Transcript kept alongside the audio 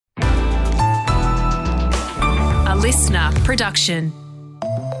listener production.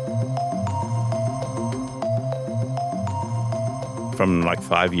 From like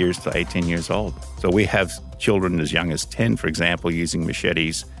 5 years to 18 years old. So we have children as young as 10, for example, using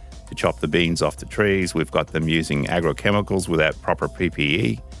machetes to chop the beans off the trees. We've got them using agrochemicals without proper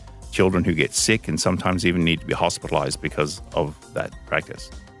PPE. Children who get sick and sometimes even need to be hospitalised because of that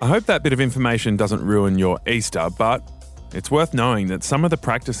practice. I hope that bit of information doesn't ruin your Easter, but it's worth knowing that some of the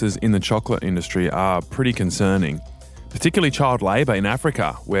practices in the chocolate industry are pretty concerning, particularly child labour in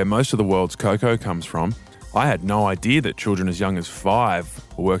Africa, where most of the world's cocoa comes from. I had no idea that children as young as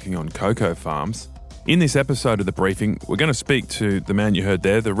 5 were working on cocoa farms. In this episode of The Briefing, we're going to speak to the man you heard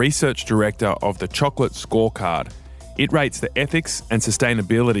there, the research director of the Chocolate Scorecard. It rates the ethics and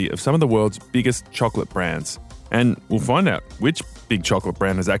sustainability of some of the world's biggest chocolate brands. And we'll find out which big chocolate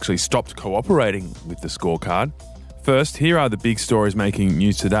brand has actually stopped cooperating with the scorecard. First, here are the big stories making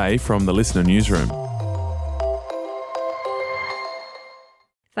news today from the Listener Newsroom.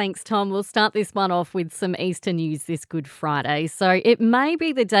 Thanks, Tom. We'll start this one off with some Easter news this Good Friday. So it may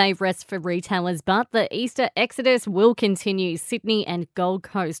be the day of rest for retailers, but the Easter exodus will continue. Sydney and Gold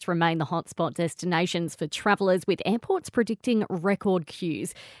Coast remain the hotspot destinations for travellers, with airports predicting record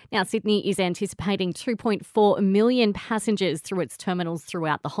queues. Now, Sydney is anticipating 2.4 million passengers through its terminals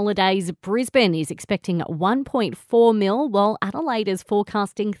throughout the holidays. Brisbane is expecting 1.4 mil, while Adelaide is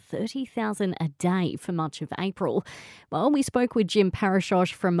forecasting 30,000 a day for much of April. Well, we spoke with Jim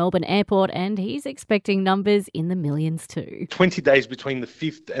Parashosh from Melbourne Airport, and he's expecting numbers in the millions too. 20 days between the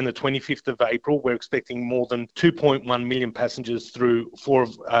 5th and the 25th of April, we're expecting more than 2.1 million passengers through 4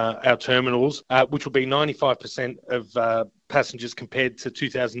 of our terminals, which will be 95% of passengers compared to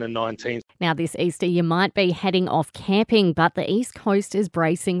 2019. Now, this Easter, you might be heading off camping, but the East Coast is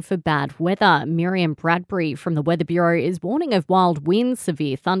bracing for bad weather. Miriam Bradbury from the Weather Bureau is warning of wild winds,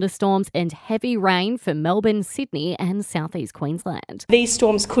 severe thunderstorms and heavy rain for Melbourne, Sydney and southeast Queensland. These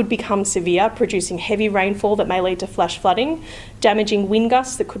storms could become severe, producing heavy rainfall that may lead to flash flooding, damaging wind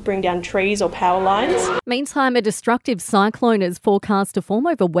gusts that could bring down trees or power lines. Meantime, a destructive cyclone is forecast to form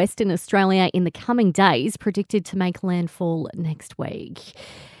over Western Australia in the coming days, predicted to make landfall next week.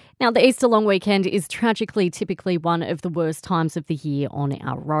 Now, the Easter long weekend is typically one of the worst times of the year on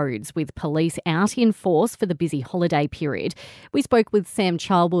our roads, with police out in force for the busy holiday period. We spoke with Sam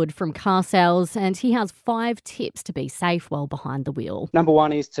Charlwood from Car Sales, and he has 5 tips to be safe while behind the wheel. Number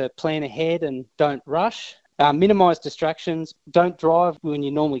 1 is to plan ahead and don't rush. Minimise distractions, don't drive when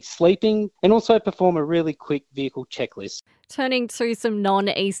you're normally sleeping, and also perform a really quick vehicle checklist. Turning to some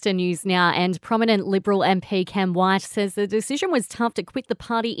non-Easter news now, and prominent Liberal MP Cam White says the decision was tough to quit the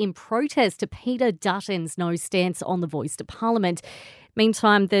party in protest to Peter Dutton's no stance on the voice to Parliament.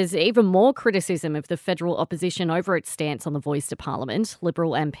 Meantime, there's even more criticism of the federal opposition over its stance on the voice to Parliament.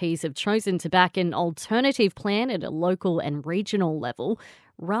 Liberal MPs have chosen to back an alternative plan at a local and regional level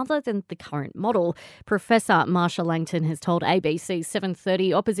rather than the current model. Professor Marsha Langton has told ABC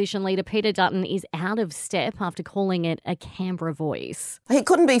 7:30 opposition leader Peter Dutton is out of step after calling it a Canberra voice. He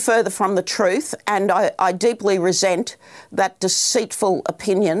couldn't be further from the truth, and I deeply resent that deceitful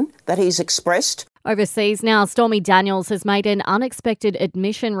opinion that he's expressed. Overseas now, Stormy Daniels has made an unexpected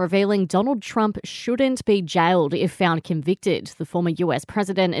admission revealing Donald Trump shouldn't be jailed if found convicted. The former US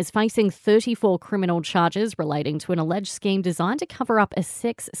president is facing 34 criminal charges relating to an alleged scheme designed to cover up a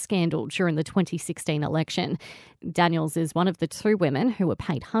sex scandal during the 2016 election. Daniels is one of the 2 women who were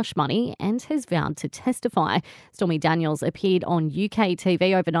paid hush money and has vowed to testify. Stormy Daniels appeared on UK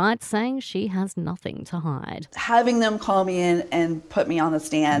TV overnight saying she has nothing to hide. Having them call me in and put me on the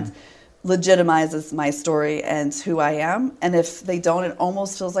stand legitimizes my story and who I am. And if they don't, it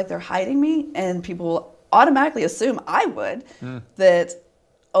almost feels like they're hiding me, and people will automatically assume I would, that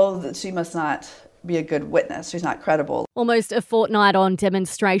she must not be a good witness. She's not credible. Almost a fortnight on,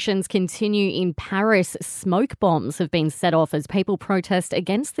 demonstrations continue in Paris. Smoke bombs have been set off as people protest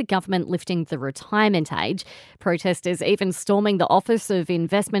against the government lifting the retirement age. Protesters even storming the office of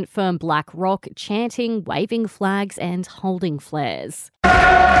investment firm BlackRock, chanting, waving flags and holding flares.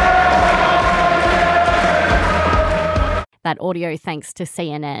 That audio thanks to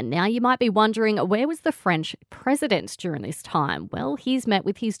CNN. Now, you might be wondering, where was the French president during this time? Well, he's met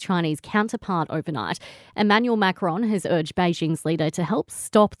with his Chinese counterpart overnight. Emmanuel Macron has urged Beijing's leader to help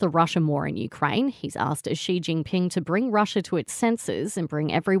stop the Russian war in Ukraine. He's asked Xi Jinping to bring Russia to its senses and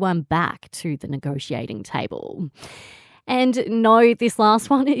bring everyone back to the negotiating table. And no, this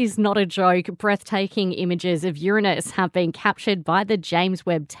last one is not a joke. Breathtaking images of Uranus have been captured by the James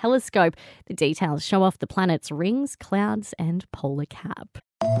Webb Telescope. The details show off the planet's rings, clouds and polar cap.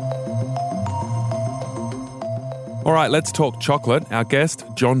 All right, let's talk chocolate. Our guest,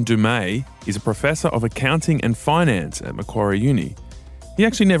 John Dumais, is a professor of accounting and finance at Macquarie Uni. He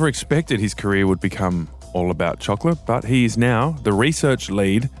actually never expected his career would become all about chocolate, but he is now the research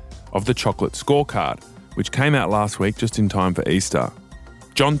lead of the Chocolate Scorecard, which came out last week just in time for Easter.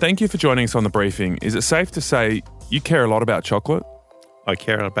 John, thank you for joining us on The Briefing. Is it safe to say you care a lot about chocolate? I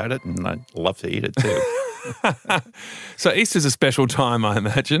care about it and I love to eat it too. So Easter's a special time, I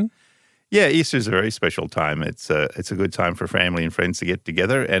imagine. Yeah, Easter's a very special time. It's a good time for family and friends to get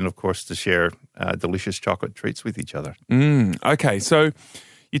together and, of course, to share delicious chocolate treats with each other. Okay, so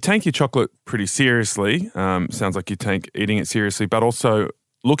you take your chocolate pretty seriously. Sounds like you take eating it seriously, but also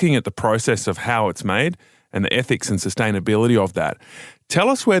looking at the process of how it's made and the ethics and sustainability of that. Tell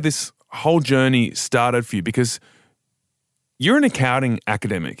us where this whole journey started for you, because you're an accounting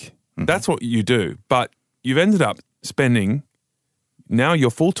academic. Mm-hmm. That's what you do, but you've ended up spending now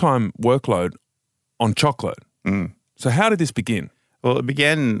your full-time workload on chocolate. So how did this begin? Well, it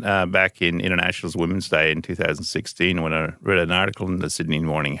began back in International Women's Day in 2016 when I read an article in the Sydney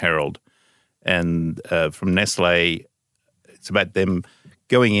Morning Herald. And from Nestle, it's about them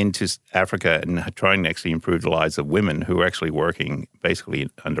going into Africa and trying to actually improve the lives of women who are actually working basically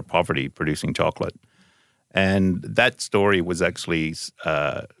under poverty producing chocolate. And that story was actually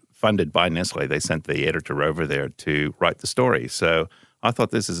funded by Nestle. They sent the editor over there to write the story. So I thought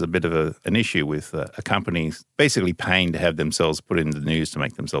this is a bit of an issue with a company basically paying to have themselves put in the news to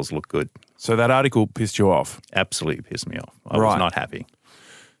make themselves look good. So that article pissed you off? Absolutely pissed me off. I was not happy.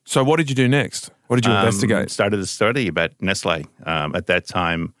 So what did you do next? What did you investigate? Started a study about Nestle. At that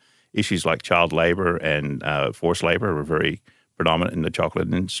time, issues like child labor and forced labor were very predominant in the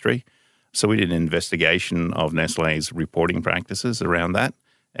chocolate industry. So we did an investigation of Nestle's reporting practices around that.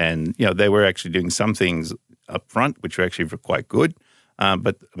 And, they were actually doing some things up front, which were actually quite good,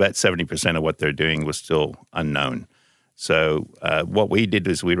 but about 70% of what they're doing was still unknown. So what we did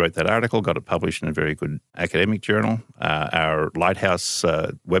is we wrote that article, got it published in a very good academic journal. Our Lighthouse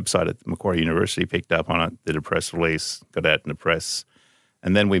website at Macquarie University picked up on it, did a press release, got out in the press.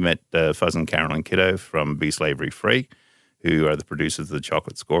 And then we met Fuzz and Carolyn Kiddo from Be Slavery Free, who are the producers of the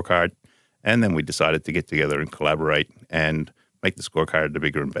Chocolate Scorecard. And then we decided to get together and collaborate and make the scorecard the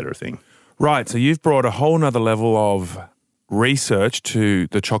bigger and better thing. Right. So you've brought a whole nother level of research to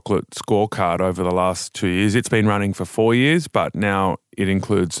the Chocolate Scorecard over the last 2 years. It's been running for 4 years, but now it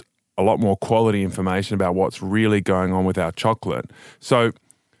includes a lot more quality information about what's really going on with our chocolate. So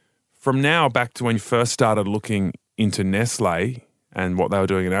from now back to when you first started looking into Nestle and what they were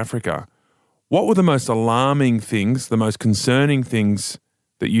doing in Africa, what were the most alarming things, the most concerning things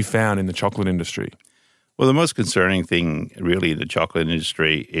that you found in the chocolate industry? Well, the most concerning thing really in the chocolate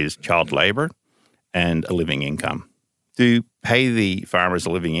industry is child labor and a living income. To pay the farmers a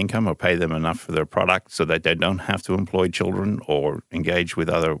living income or pay them enough for their product so that they don't have to employ children or engage with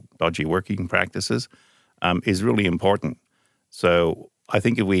other dodgy working practices is really important. So I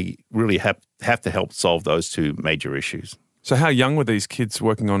think we really have to help solve those two major issues. So how young were these kids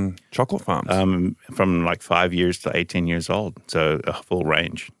working on chocolate farms? From like 5 years to 18 years old, so a full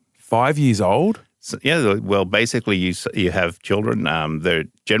range. 5 years old? So, yeah, well, basically you have children. They're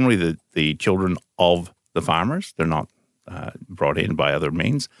generally the children of the farmers. They're not brought in by other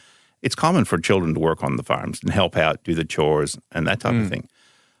means. It's common for children to work on the farms and help out, do the chores and that type of thing.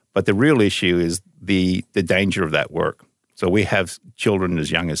 But the real issue is the danger of that work. So we have children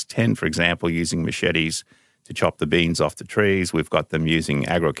as young as 10, for example, using machetes to chop the beans off the trees. We've got them using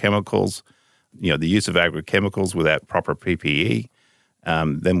agrochemicals, the use of agrochemicals without proper PPE.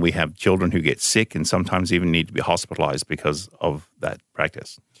 Then we have children who get sick and sometimes even need to be hospitalized because of that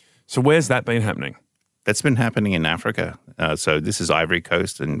practice. So where's that been happening? That's been happening in Africa. So this is Ivory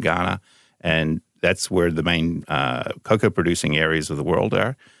Coast and Ghana, and that's where the main cocoa-producing areas of the world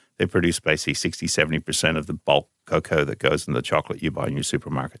are. They produce basically 60-70% of the bulk cocoa that goes in the chocolate you buy in your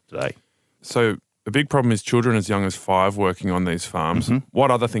supermarket today. So the big problem is children as young as 5 working on these farms. Mm-hmm. What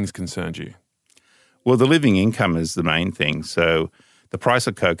other things concerned you? Well, the living income is the main thing. So the price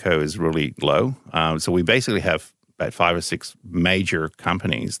of cocoa is really low. So we basically have about 5 or 6 major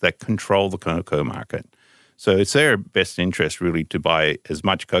companies that control the cocoa market. So it's their best interest really to buy as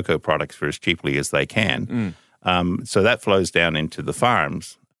much cocoa products for as cheaply as they can. So that flows down into the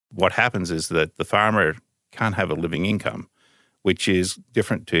farms. What happens is that the farmer can't have a living income, which is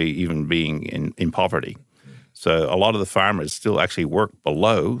different to even being in poverty. So a lot of the farmers still actually work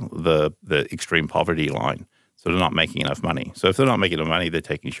below the extreme poverty line. So they're not making enough money. So if they're not making enough money, they're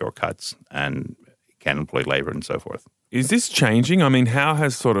taking shortcuts and can employ labor and so forth. Is this changing? I mean, how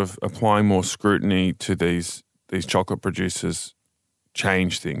has sort of applying more scrutiny to these chocolate producers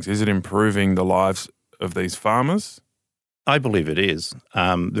changed things? Is it improving the lives of these farmers? I believe it is.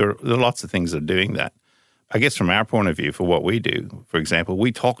 There are lots of things that are doing that. I guess from our point of view, for what we do, for example,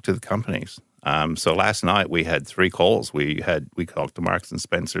 we talk to the companies. So last night we had 3 calls. We talked to Marks and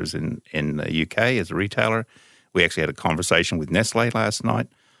Spencer's in the UK as a retailer. We actually had a conversation with Nestle last night,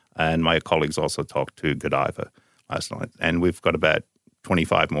 and my colleagues also talked to Godiva last night. And we've got about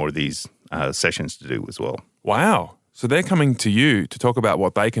 25 more of these sessions to do as well. Wow. So they're coming to you to talk about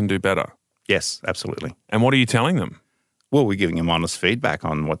what they can do better? Yes, absolutely. And what are you telling them? Well, we're giving them honest feedback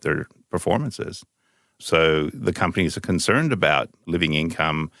on what their performance is. So the companies are concerned about living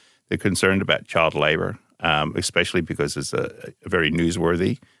income. They're concerned about child labour, especially because it's a very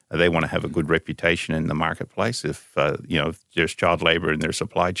newsworthy. They want to have a good reputation in the marketplace. If there's child labour in their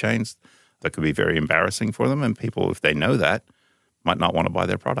supply chains, that could be very embarrassing for them. And people, if they know that, might not want to buy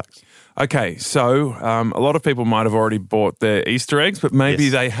their products. Okay, so a lot of people might have already bought their Easter eggs, but maybe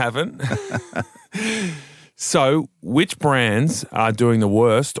Yes. they haven't. So which brands are doing the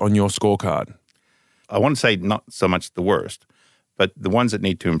worst on your scorecard? I want to say not so much the worst, but the ones that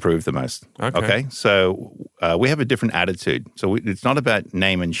need to improve the most. Okay. So we have a different attitude. So it's not about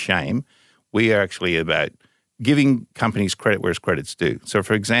name and shame. We are actually about giving companies credit where credit's due. So,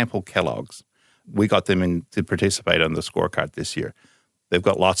 for example, Kellogg's, we got them in to participate on the scorecard this year. They've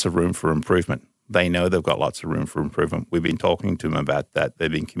got lots of room for improvement. They know they've got lots of room for improvement. We've been talking to them about that.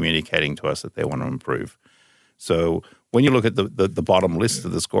 They've been communicating to us that they want to improve. So when you look at the bottom list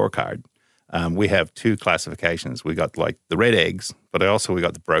of the scorecard, we have 2 classifications. We got like the red eggs, but also we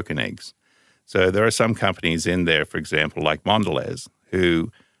got the broken eggs. So there are some companies in there, for example, like Mondelez,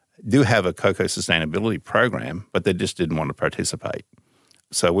 who do have a cocoa sustainability program, but they just didn't want to participate.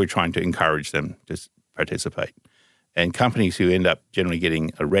 So we're trying to encourage them to participate. And companies who end up generally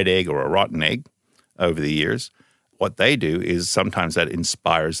getting a red egg or a rotten egg over the years, what they do is sometimes that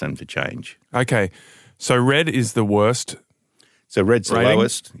inspires them to change. Okay, so red is the worst. So red's the rating?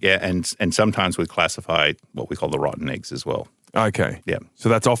 lowest, yeah, and sometimes we classify what we call the rotten eggs as well. Okay. Yeah. So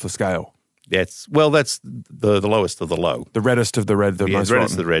that's off the scale. That's the lowest of the low. The reddest of the red, the most the rotten.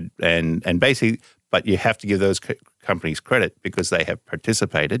 reddest of the red, and basically, but you have to give those companies credit because they have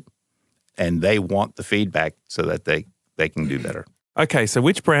participated, and they want the feedback so that they can do better. Okay, so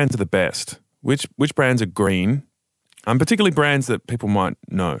which brands are the best? Which brands are green? Particularly brands that people might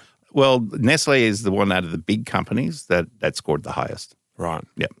know. Well, Nestle is the one out of the big companies that scored the highest. Right.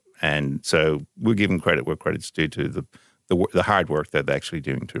 Yeah, and so we're giving credit where credit's due to the hard work that they're actually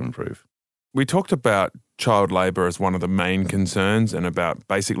doing to improve. We talked about child labour as one of the main concerns and about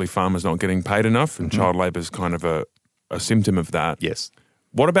basically farmers not getting paid enough, and child labour is kind of a symptom of that. Yes.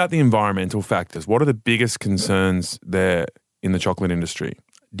 What about the environmental factors? What are the biggest concerns there in the chocolate industry?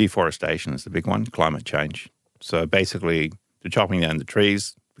 Deforestation is the big one, climate change. So basically, they're chopping down the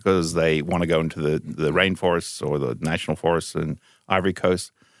trees because they want to go into the rainforests or the national forests in Ivory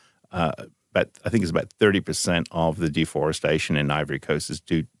Coast. But I think it's about 30% of the deforestation in Ivory Coast is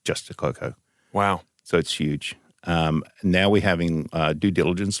due just to cocoa. Wow. So it's huge. Now we're having due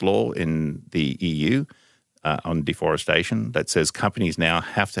diligence law in the EU on deforestation that says companies now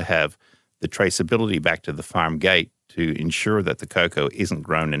have to have the traceability back to the farm gate to ensure that the cocoa isn't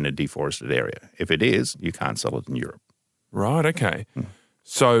grown in a deforested area. If it is, you can't sell it in Europe. Right, okay.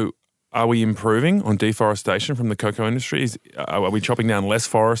 So are we improving on deforestation from the cocoa industry? Are we chopping down less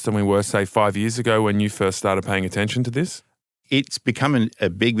forest than we were, say, 5 years ago when you first started paying attention to this? It's become a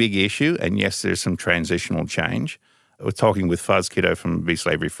big, big issue, and yes, there's some transitional change. I was talking with Fuzz Kiddo from Be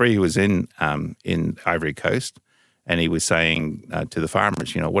Slavery Free, who was in Ivory Coast, and he was saying to the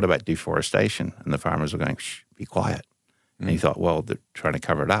farmers, what about deforestation? And the farmers were going, shh, be quiet. And he thought, well, they're trying to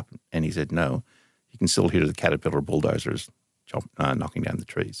cover it up. And he said, no, you can still hear the Caterpillar bulldozers knocking down the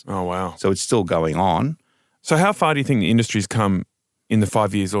trees. Oh, wow. So it's still going on. So how far do you think the industry's come in the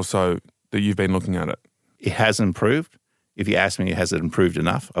 5 years or so that you've been looking at it? It has improved. If you ask me, has it improved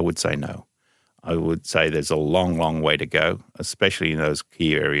enough? I would say no. I would say there's a long, long way to go, especially in those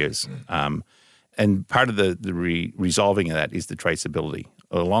key areas. And part of the resolving of that is the traceability.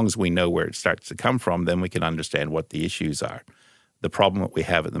 As long as we know where it starts to come from, then we can understand what the issues are. The problem that we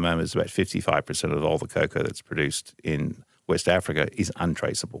have at the moment is about 55% of all the cocoa that's produced in West Africa is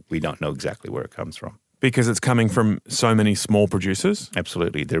untraceable. We don't know exactly where it comes from. Because it's coming from so many small producers?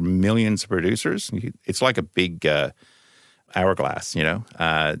 Absolutely. There are millions of producers. It's like a big hourglass,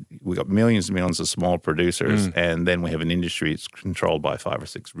 We've got millions and millions of small producers, and then we have an industry that's controlled by 5 or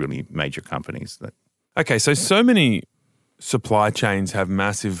 6 really major companies. Okay, so many supply chains have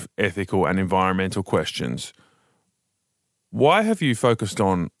massive ethical and environmental questions. Why have you focused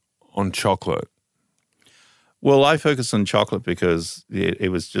on chocolate? Well, I focus on chocolate because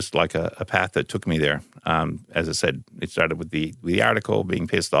it was just like a path that took me there. As I said, it started with the article, being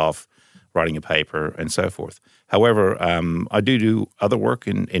pissed off, writing a paper, and so forth. However, I do other work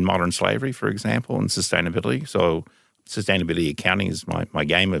in modern slavery, for example, and sustainability. So sustainability accounting is my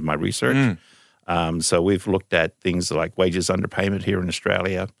game of my research. So we've looked at things like wages underpayment here in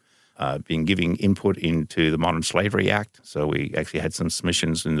Australia, been giving input into the Modern Slavery Act. So we actually had some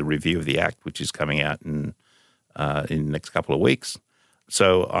submissions in the review of the Act, which is coming out in the next couple of weeks.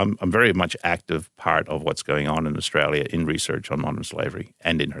 So I'm very much active part of what's going on in Australia in research on modern slavery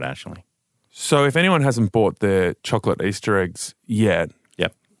and internationally. So if anyone hasn't bought their chocolate Easter eggs yet,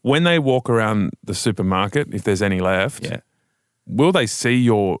 when they walk around the supermarket, if there's any left, will they see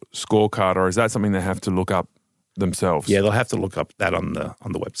your scorecard, or is that something they have to look up themselves? Yeah, they'll have to look up that on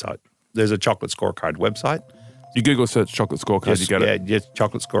the website. There's a chocolate scorecard website. You Google search chocolate scorecard, you get it? Yeah, just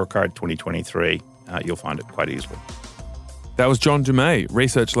chocolate scorecard 2023. You'll find it quite easily. That was John Dumais,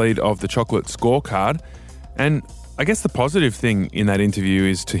 research lead of the chocolate scorecard. And I guess the positive thing in that interview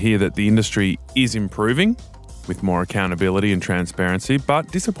is to hear that the industry is improving with more accountability and transparency,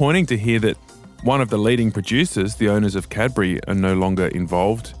 but disappointing to hear that one of the leading producers, the owners of Cadbury, are no longer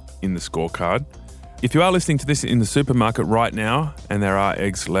involved in the scorecard. If you are listening to this in the supermarket right now and there are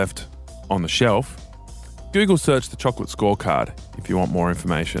eggs left on the shelf, Google search the chocolate scorecard if you want more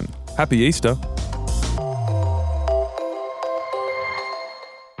information. Happy Easter.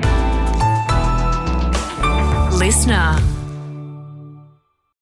 Listener.